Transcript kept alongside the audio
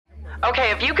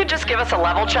Okay, if you could just give us a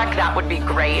level check, that would be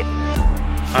great.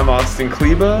 I'm Austin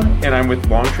Kleba, and I'm with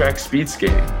Long Track Speed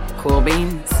Skating. Cool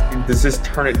beans. Does this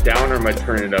turn it down, or am I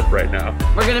turning it up right now?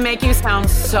 We're gonna make you sound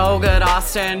so good,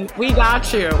 Austin. We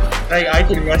got you. I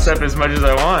can mess up as much as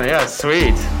I want. Yeah,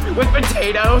 sweet. With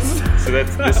potatoes. So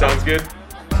this sounds good?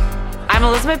 I'm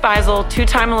Elizabeth Beisel,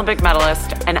 two-time Olympic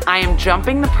medalist, and I am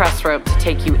jumping the press rope to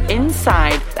take you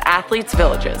inside the athletes'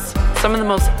 villages, some of the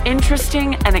most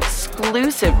interesting and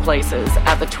exclusive places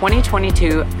at the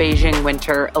 2022 Beijing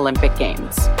Winter Olympic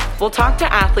Games. We'll talk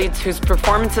to athletes whose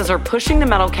performances are pushing the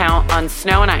medal count on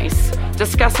snow and ice,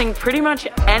 discussing pretty much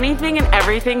anything and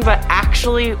everything but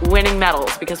actually winning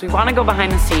medals, because we want to go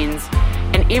behind the scenes,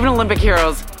 and even Olympic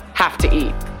heroes have to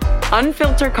eat.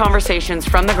 Unfiltered conversations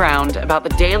from the ground about the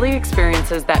daily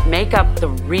experiences that make up the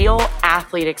real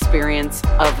athlete experience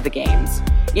of the games.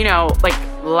 You know, like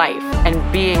life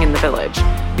and being in the village.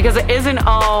 Because it isn't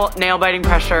all nail-biting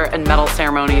pressure and medal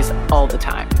ceremonies all the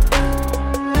time.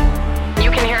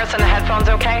 You can hear us in the headphones,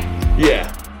 okay?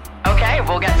 Yeah. Okay,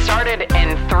 we'll get started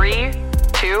in 3,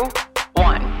 2,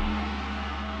 1.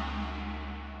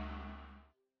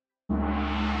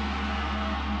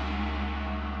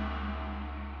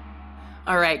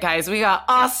 All right, guys, we got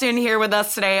Austin here with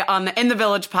us today on the In the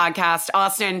Village podcast.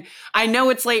 Austin, I know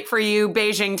it's late for you,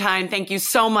 Beijing time. Thank you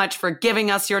so much for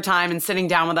giving us your time and sitting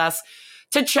down with us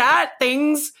to chat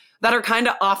things that are kind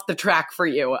of off the track for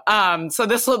you. So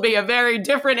this will be a very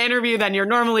different interview than you're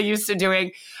normally used to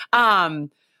doing.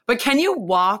 But can you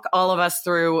walk all of us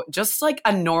through just like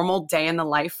a normal day in the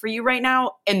life for you right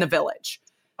now in the village?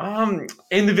 In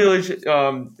the village,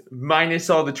 minus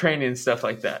all the training and stuff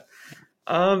like that.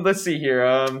 Let's see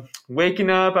here. Waking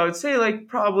up, I would say like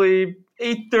probably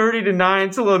 8:30 to 9.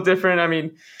 It's a little different. I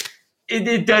mean,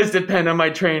 it does depend on my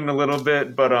training a little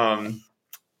bit, but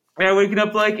yeah, waking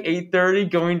up like 8:30,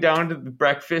 going down to the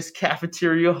breakfast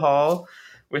cafeteria hall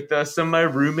with some of my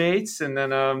roommates, and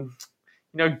then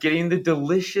getting the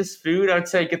delicious food. I would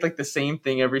say I get like the same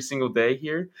thing every single day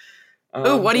here.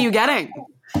 Ooh, what are you getting?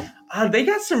 They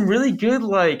got some really good,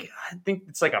 like, I think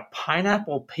it's like a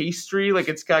pineapple pastry. Like,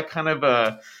 it's got kind of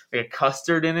a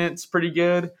custard in it. It's pretty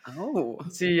good. Oh.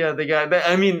 Let's see, they got,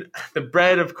 I mean, the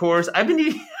bread, of course. I've been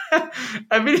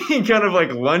eating kind of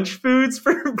like lunch foods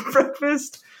for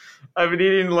breakfast. I've been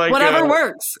eating like whatever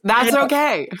works. That's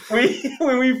okay.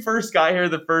 When we first got here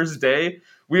the first day,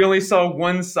 we only saw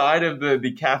one side of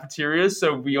the cafeteria,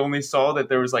 so we only saw that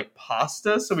there was like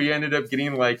pasta. So we ended up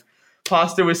getting like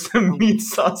pasta with some meat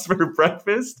sauce for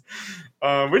breakfast,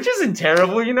 which isn't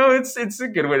terrible. You know, it's a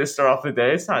good way to start off the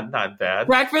day. It's not bad.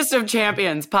 Breakfast of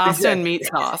champions, pasta and meat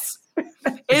sauce.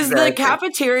 Is the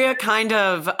cafeteria kind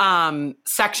of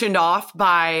sectioned off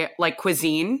by like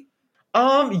cuisine?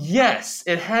 Yes,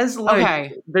 it has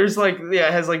like there's like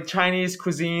it has like Chinese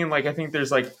cuisine. Like I think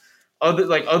there's like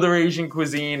other Asian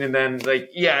cuisine, and then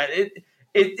like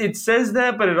It says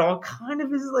that, but it all kind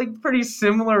of is like pretty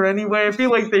similar anyway. I feel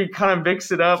like they kind of mix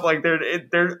it up. Like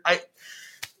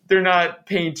they're not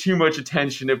paying too much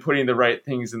attention to putting the right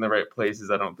things in the right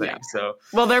places. I don't think so.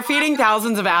 Well, they're feeding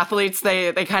thousands of athletes.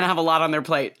 They kind of have a lot on their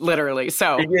plate, literally.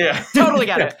 So yeah, totally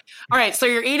get it. All right, so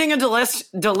you're eating a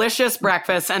delicious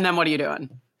breakfast, and then what are you doing?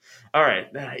 All right,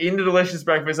 eating a delicious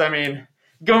breakfast. I mean,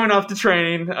 going off to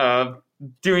training,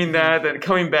 doing that, then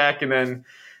coming back, and then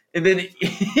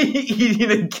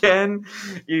eating again,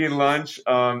 eating lunch.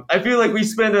 I feel like we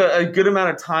spend a good amount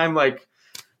of time, like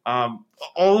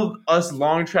all of us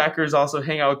long trackers also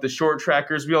hang out with the short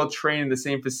trackers. We all train in the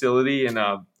same facility in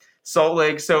Salt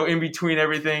Lake. So in between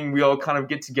everything, we all kind of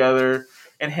get together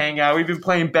and hang out. We've been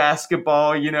playing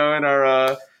basketball, in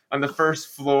our on the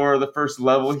first floor, the first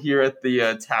level here at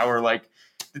the tower. Like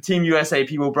the Team USA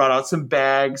people brought out some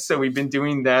bags, so we've been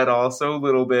doing that also a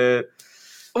little bit.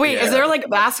 Wait, is there like a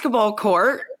basketball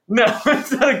court? No,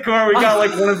 it's not a court. We got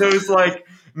like one of those like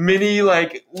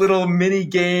little mini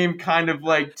game kind of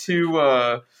like two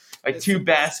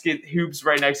basket hoops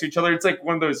right next to each other. It's like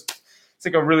one of those. It's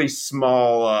like a really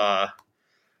small. I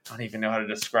don't even know how to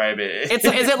describe it. Is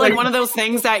it like one of those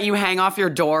things that you hang off your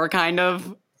door, kind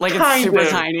of? Like it's super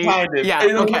tiny? Kind of. Yeah,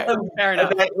 okay. Fair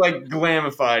enough. Like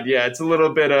glamified. Yeah, it's a little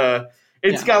bit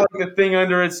It's got like a thing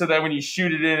under it so that when you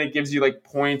shoot it in, it gives you like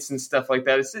points and stuff like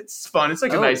that. It's fun. It's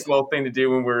like a nice little thing to do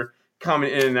when we're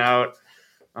coming in and out.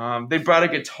 They brought a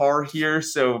guitar here,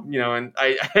 so and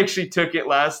I actually took it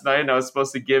last night, and I was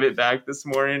supposed to give it back this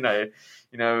morning. I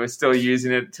was still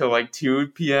using it till like 2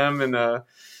 p.m. and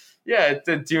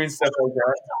doing stuff like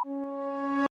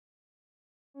that.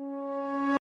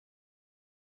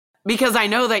 Because I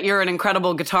know that you're an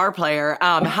incredible guitar player.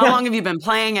 How long have you been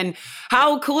playing, and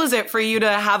how cool is it for you to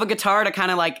have a guitar to kind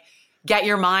of like get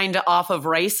your mind off of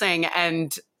racing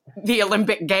and the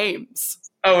Olympic Games?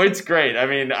 Oh, it's great. I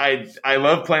mean, I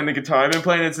love playing the guitar. I've been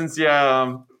playing it since,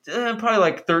 probably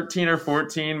like 13 or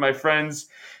 14. My friends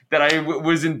that I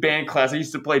was in band class, I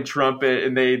used to play trumpet,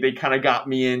 and they kind of got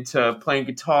me into playing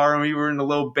guitar, and we were in a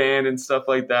little band and stuff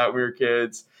like that when we were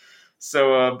kids.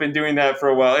 So I've been doing that for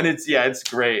a while, and it's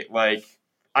great. Like,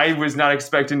 I was not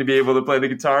expecting to be able to play the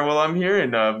guitar while I'm here,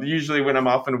 and usually when I'm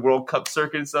off in World Cup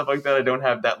circuit and stuff like that, I don't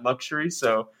have that luxury.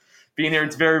 So being here,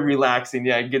 it's very relaxing.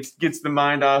 Yeah, it gets the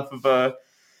mind off of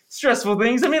stressful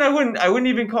things. I mean, I wouldn't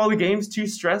even call the games too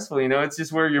stressful. It's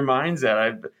just where your mind's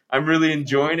at. I'm really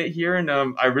enjoying it here, and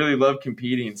I really love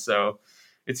competing. So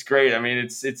it's great. I mean,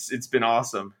 it's been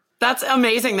awesome. That's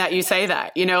amazing that you say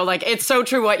that. Like, it's so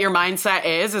true. What your mindset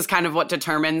is kind of what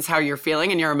determines how you're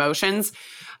feeling and your emotions.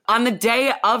 On the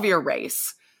day of your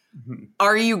race,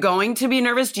 are you going to be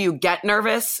nervous? Do you get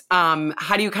nervous?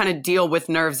 How do you kind of deal with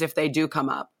nerves if they do come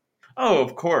up? Oh,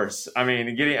 of course. I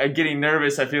mean, getting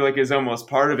nervous, I feel like, is almost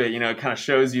part of it. It kind of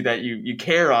shows you that you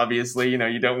care, obviously.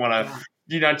 You don't want to,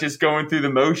 you're not just going through the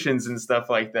motions and stuff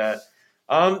like that.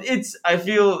 I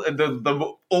feel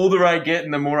the older I get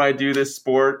and the more I do this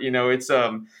sport,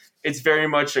 it's very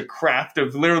much a craft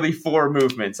of literally 4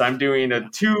 movements. I'm doing a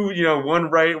 2,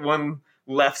 one right, one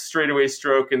left straightaway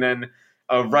stroke, and then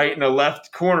a right and a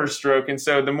left corner stroke. And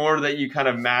so the more that you kind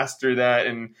of master that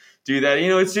and do that,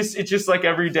 it's just like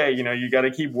every day, you got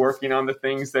to keep working on the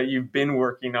things that you've been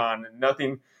working on, and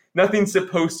nothing's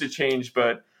supposed to change.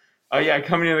 But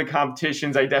coming into the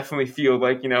competitions, I definitely feel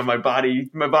like, my body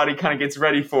kind of gets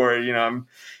ready for it.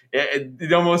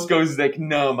 It almost goes like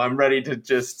numb. I'm ready to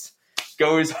just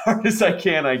go as hard as I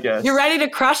can, I guess. You're ready to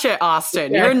crush it,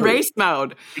 Austin. Exactly. You're in race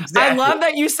mode. Exactly. I love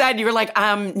that you said you were like,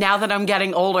 now that I'm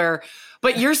getting older,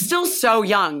 but you're still so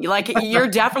young. Like, you're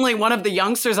definitely one of the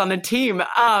youngsters on the team.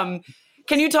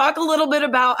 Can you talk a little bit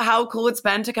about how cool it's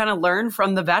been to kind of learn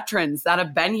from the veterans that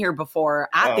have been here before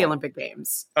at the Olympic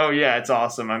Games? Oh yeah, it's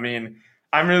awesome. I mean,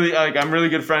 I'm really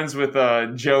good friends with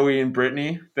Joey and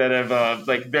Brittany that have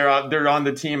they're on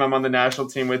the team. I'm on the national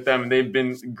team with them, and they've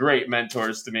been great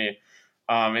mentors to me.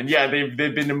 They've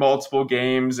been to multiple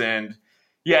games, and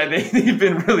they've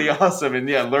been really awesome. And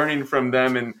learning from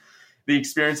them and the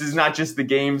experiences, not just the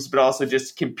games, but also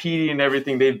just competing and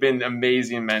everything. They've been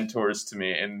amazing mentors to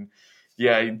me, and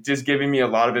just giving me a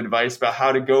lot of advice about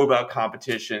how to go about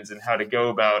competitions and how to go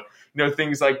about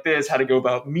things like this, how to go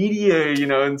about media,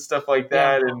 and stuff like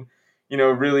that, and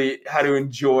really how to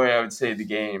enjoy, I would say, the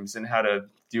games and how to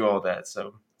do all that.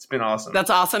 So it's been awesome.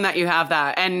 That's awesome that you have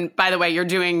that. And by the way, you're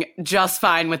doing just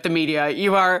fine with the media.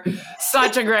 You are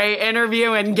such a great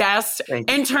interview and guest.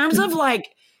 In terms of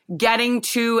getting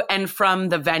to and from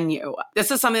the venue, this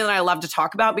is something that I love to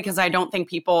talk about because I don't think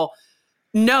people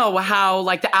know how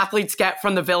the athletes get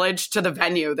from the village to the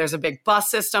venue. There's a big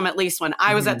bus system, at least when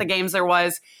I was at the games there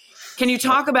was. Can you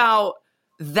talk about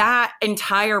that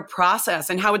entire process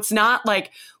and how it's not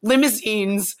like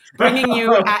limousines bringing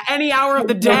you at any hour of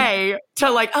the day to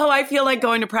I feel like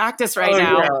going to practice right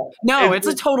now. Yeah. No, it's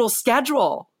a total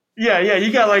schedule. Yeah.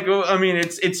 You got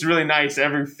it's really nice.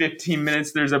 Every 15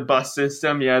 minutes, there's a bus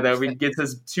system. That gets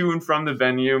us to and from the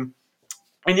venue.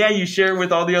 And you share it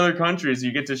with all the other countries.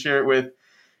 You get to share it with,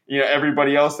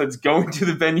 everybody else that's going to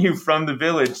the venue from the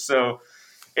village. So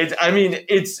it's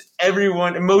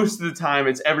everyone. Most of the time,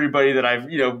 it's everybody that I've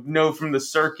know from the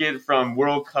circuit, from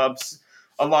World Cups.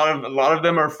 A lot of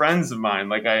them are friends of mine.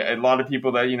 A lot of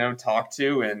people that talk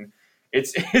to, and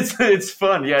it's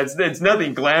fun. Yeah, it's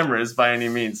nothing glamorous by any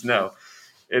means. No,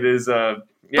 it is. But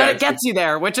it gets you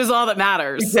there, which is all that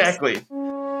matters. Exactly.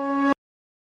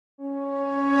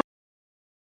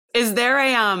 Is there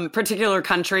a particular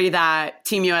country that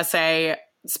Team USA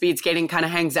speed skating kind of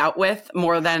hangs out with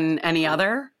more than any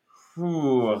other?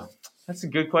 Ooh, that's a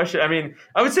good question. I mean,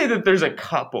 I would say that there's a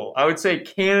couple. I would say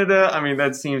Canada. I mean,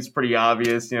 that seems pretty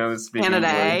obvious.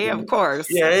 Canada, of course.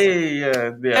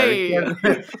 Yeah.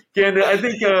 Canada. I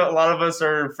think a lot of us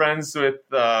are friends with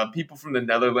people from the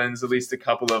Netherlands. At least a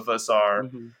couple of us are.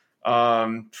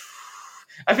 Mm-hmm.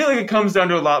 I feel like it comes down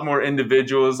to a lot more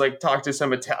individuals. Talk to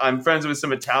some. I'm friends with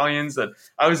some Italians that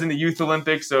I was in the Youth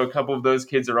Olympics, so a couple of those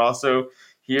kids are also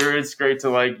here. It's great to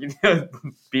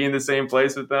be in the same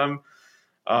place with them.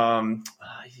 I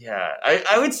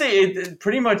would say it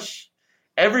pretty much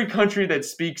every country that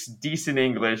speaks decent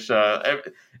English.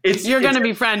 You're going to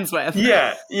be friends with.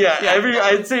 Yeah.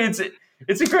 I'd say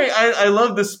it's a great. I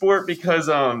love the sport because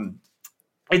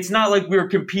it's not like we're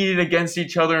competing against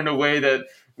each other in a way that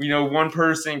one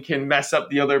person can mess up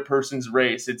the other person's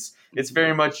race. It's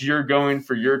very much you're going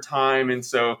for your time. And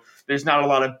so there's not a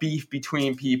lot of beef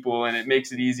between people, and it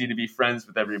makes it easy to be friends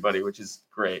with everybody, which is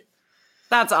great.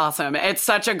 That's awesome. It's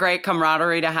such a great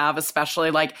camaraderie to have,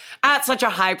 especially like at such a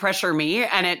high pressure meet.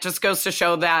 And it just goes to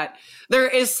show that there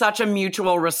is such a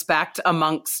mutual respect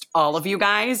amongst all of you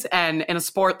guys. And in a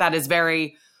sport that is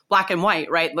very black and white,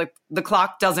 right? Like the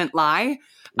clock doesn't lie.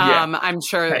 Yeah, I'm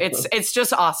sure it's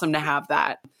just awesome to have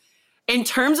that. In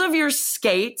terms of your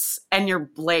skates and your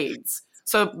blades.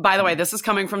 So by the way, this is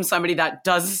coming from somebody that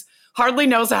hardly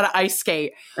knows how to ice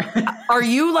skate. Are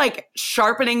you like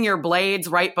sharpening your blades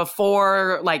right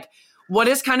before? Like, what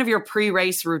is kind of your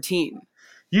pre-race routine?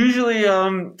 Usually,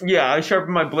 I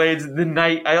sharpen my blades the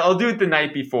night. I'll do it the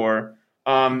night before.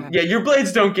 Yeah, your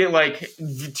blades don't get like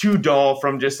too dull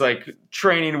from just like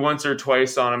training once or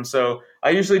twice on them. So I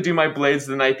usually do my blades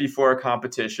the night before a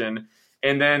competition,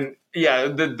 and then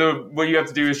the what you have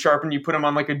to do is sharpen. You put them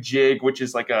on like a jig, which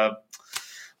is like a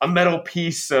metal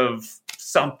piece of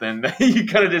something that you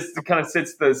kind of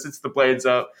sits the blades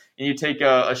up, and you take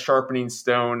a sharpening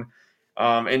stone,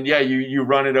 and you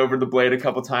run it over the blade a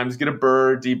couple times, get a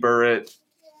burr, deburr it,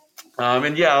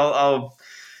 and I'll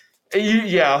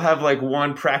have like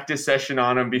one practice session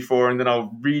on them before, and then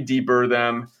I'll re-deburr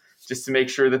them just to make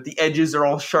sure that the edges are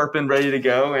all sharpened, ready to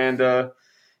go. And the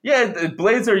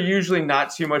blades are usually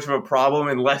not too much of a problem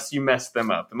unless you mess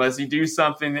them up, unless you do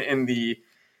something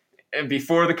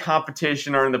before the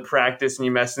competition or in the practice and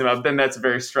you mess them up. Then that's a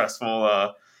very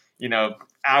stressful,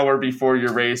 hour before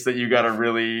your race that you got to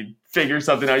really figure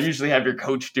something out. Usually have your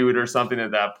coach do it or something at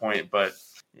that point, but.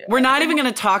 Yeah. We're not even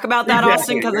going to talk about that,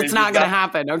 Austin, because it's not going to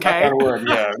happen, okay?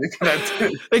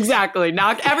 Exactly.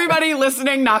 Everybody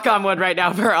listening, knock on wood right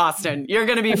now for Austin. You're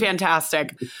going to be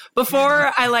fantastic.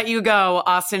 Before I let you go,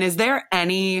 Austin, is there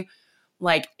any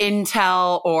like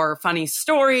intel or funny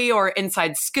story or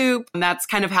inside scoop that's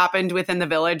kind of happened within the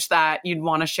village that you'd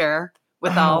want to share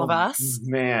with all of us?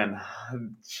 Man,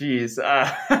 geez.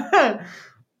 I'm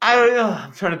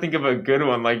trying to think of a good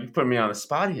one. Like, you put me on the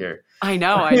spot here. I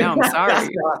know. I'm sorry.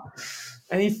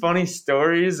 Any funny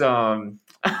stories? I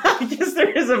guess there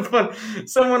is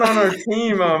someone on our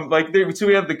team. So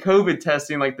we have the COVID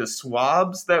testing, like the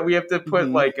swabs that we have to put.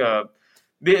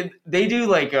 Mm-hmm. They do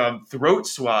like throat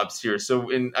swabs here.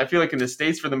 So I feel like in the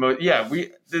States for the most,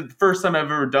 the first time I've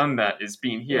ever done that is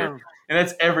being here, and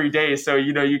that's every day. So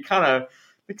you kind of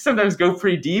sometimes go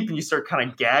pretty deep and you start kind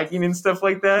of gagging and stuff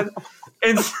like that.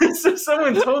 And so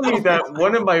someone told me that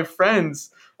one of my friends,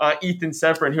 Ethan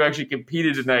Seprin, who actually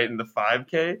competed tonight in the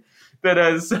 5K,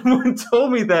 that someone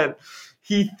told me that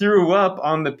he threw up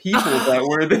on the people that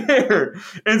were there.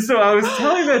 And so I was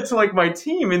telling that to like my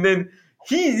team, and then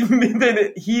he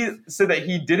said that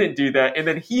he didn't do that, and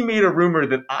then he made a rumor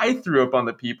that I threw up on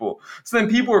the people. So then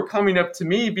people were coming up to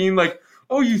me being like,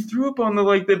 "Oh, you threw up on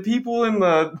the people in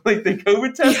the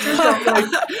COVID testers."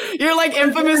 You're like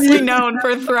infamously known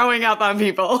for throwing up on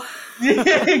people.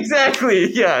 Yeah,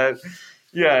 exactly. Yeah.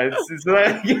 So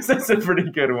I guess that's a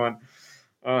pretty good one.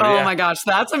 Oh my gosh,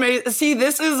 that's amazing. See,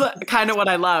 this is kind of what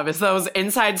I love, is those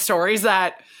inside stories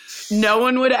that no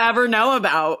one would ever know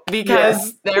about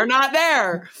because they're not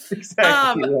there.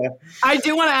 Exactly. I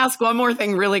do want to ask one more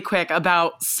thing really quick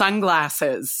about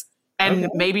sunglasses and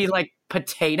maybe like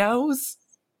potatoes.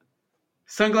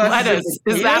 Sunglasses.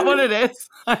 Is that what it is?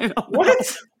 I don't know.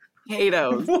 What?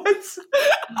 Potatoes. What?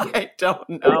 I don't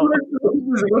know.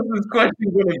 What's this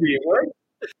question going to be? What?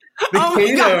 Oh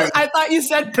my God, I thought you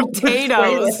said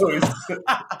potatoes.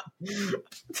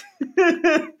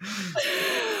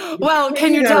 Well,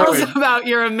 can you tell us about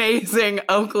your amazing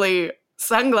Oakley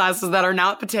sunglasses that are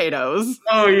not potatoes?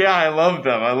 Oh yeah, I love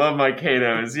them. I love my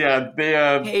Katos. Yeah, they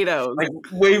potatoes. Like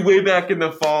way back in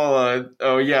the fall.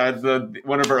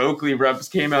 One of our Oakley reps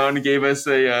came out and gave us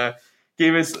a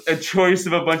choice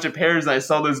of a bunch of pairs. And I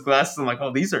saw those glasses. I'm like,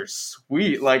 oh, these are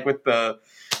sweet. Like with the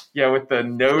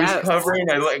nose covering.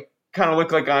 I kind of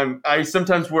look like I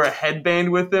sometimes wear a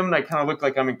headband with them, and I kind of look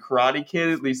like I'm in Karate Kid.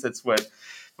 At least that's what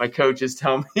my coaches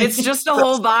tell me. It's just a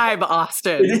whole vibe,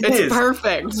 Austin. It's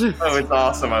perfect. Oh, it's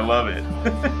awesome. I love it.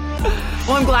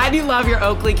 Well, I'm glad you love your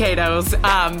Oakley Katos.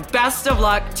 Best of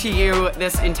luck to you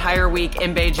this entire week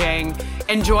in Beijing.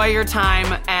 Enjoy your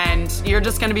time, and you're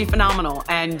just going to be phenomenal.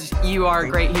 And you are a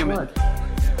great human.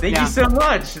 Thank you so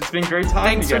much. It's been great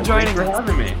talking to you guys. Thanks for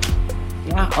having me.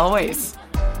 Yeah, always.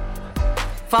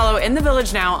 Follow In the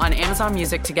Village now on Amazon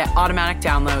Music to get automatic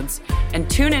downloads. and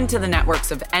tune into the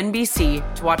networks of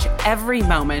NBC to watch every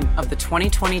moment of the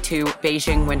 2022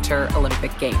 Beijing Winter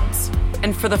Olympic Games.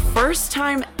 And for the first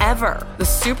time ever, the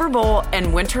Super Bowl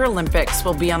and Winter Olympics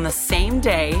will be on the same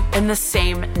day in the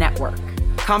same network.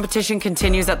 Competition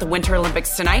continues at the Winter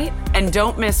Olympics tonight, and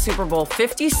don't miss Super Bowl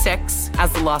 56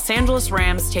 as the Los Angeles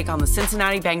Rams take on the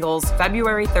Cincinnati Bengals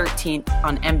February 13th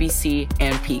on NBC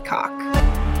and Peacock.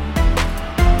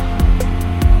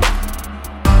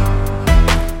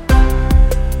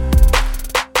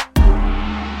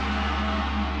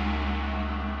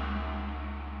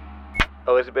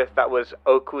 Elizabeth, that was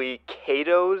Oakley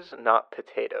Catoes, not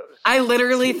potatoes. I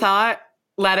literally thought,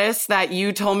 Lettuce, that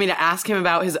you told me to ask him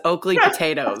about his Oakley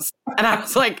potatoes. And I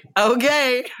was like,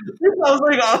 okay.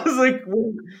 I was like,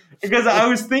 because I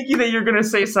was thinking that you're going to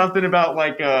say something about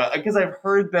like, because I've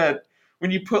heard that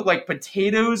when you put like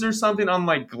potatoes or something on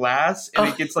like glass and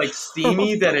it gets like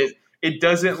steamy, that it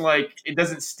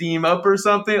doesn't steam up or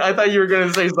something. I thought you were going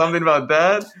to say something about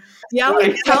that. Yeah,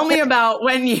 like, tell me about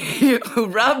when you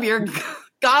rub your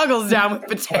goggles down with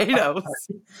potatoes.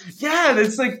 Yeah,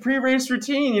 it's like pre-race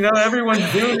routine. You know,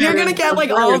 everyone's doing it. You're going to get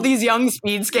like all of these young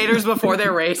speed skaters before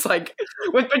their race, like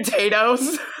with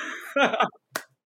potatoes.